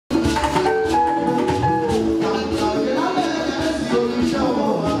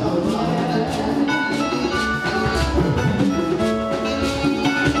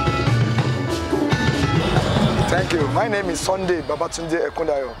My name is Sunday Babatunde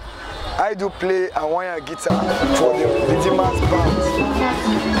Ekundayo. I do play a one-year guitar for the Redeemers band.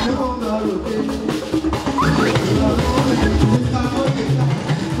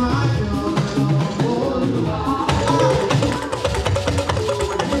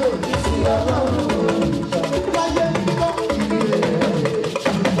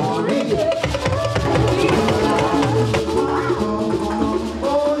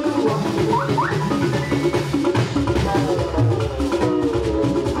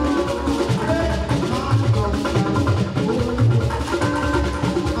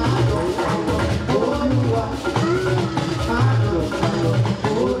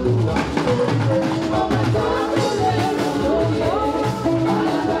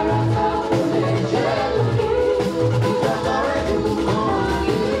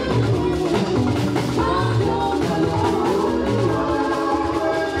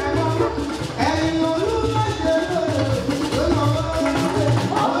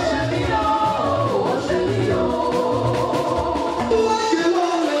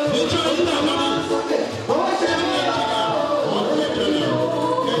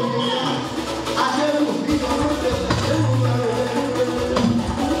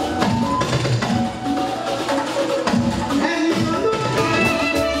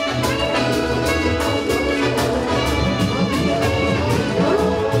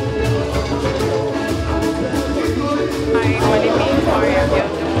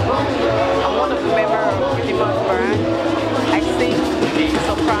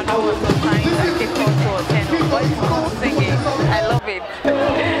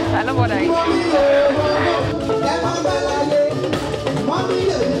 I love what I do.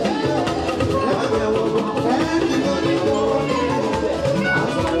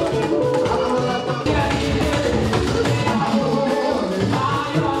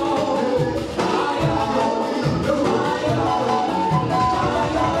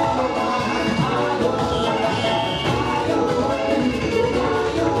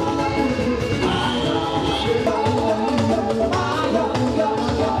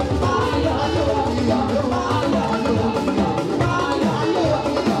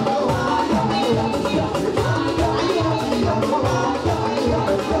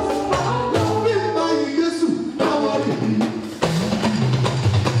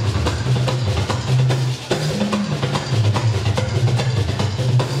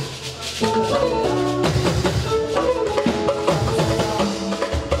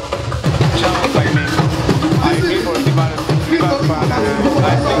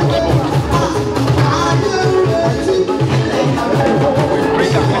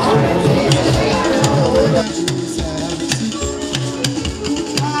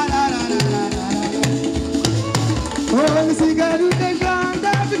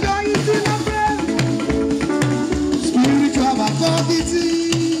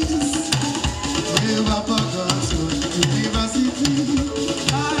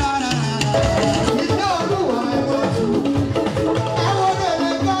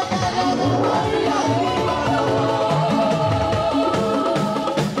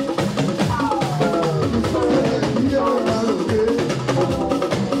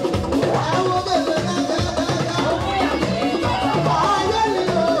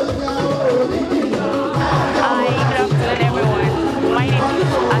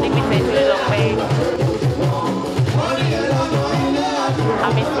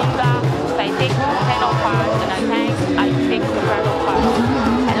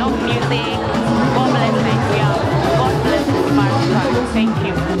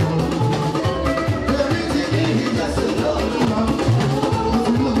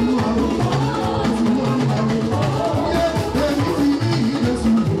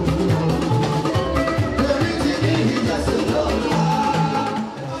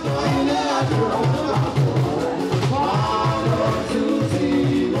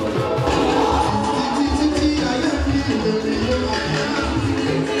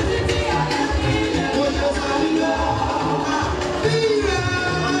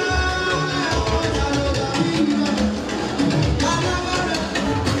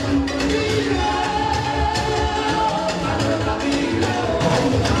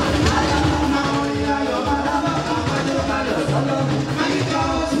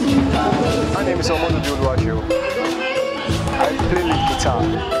 My name is Omodu Joluwajo. I play lead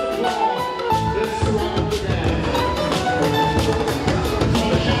guitar.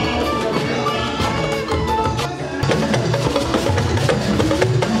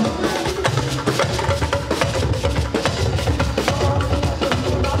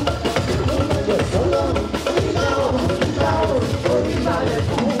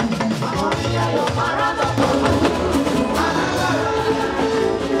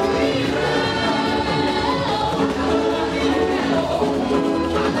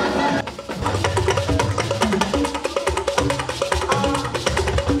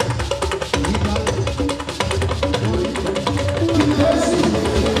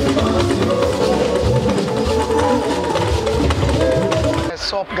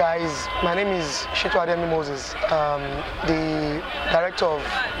 guys, my name is Shitu Ademi Moses, the director of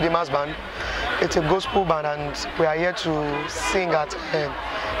Redeemers Band. It's a gospel band and we are here to sing at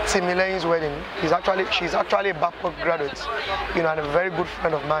Timilehin's wedding. She's actually a Babcock graduate, and a very good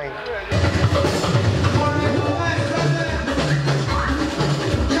friend of mine.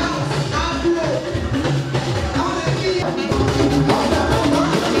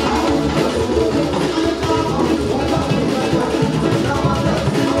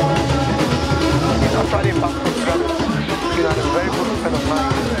 Actually Babcock graduate, and a very good friend of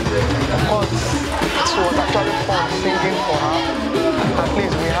mine. Of course, it was actually fun singing for her. At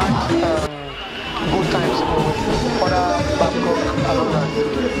least we had good times with other Babcock alumni.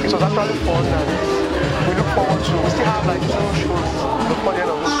 It was actually fun and we look forward to, we still have like 2 shows before the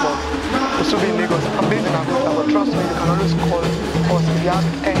end of this month. We'll still be in Lagos. I'm based in Abuja, but trust me, you can always call us if you have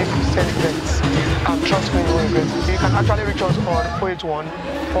any Christian events. And trust me, you won't regret it. You can actually reach us on 081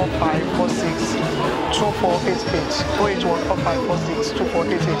 4546 2488, 081 4546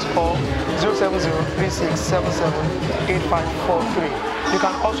 2488 or 07036778543. You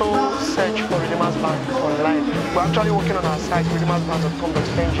can also search for Redeemers Band online. We're actually working on our site,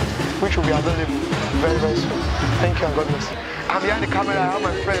 redeemersband.com.ng, which will be available very, very soon. Thank you and God bless. I'm behind the camera, I have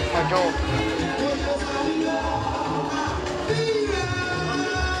my friend Pajo.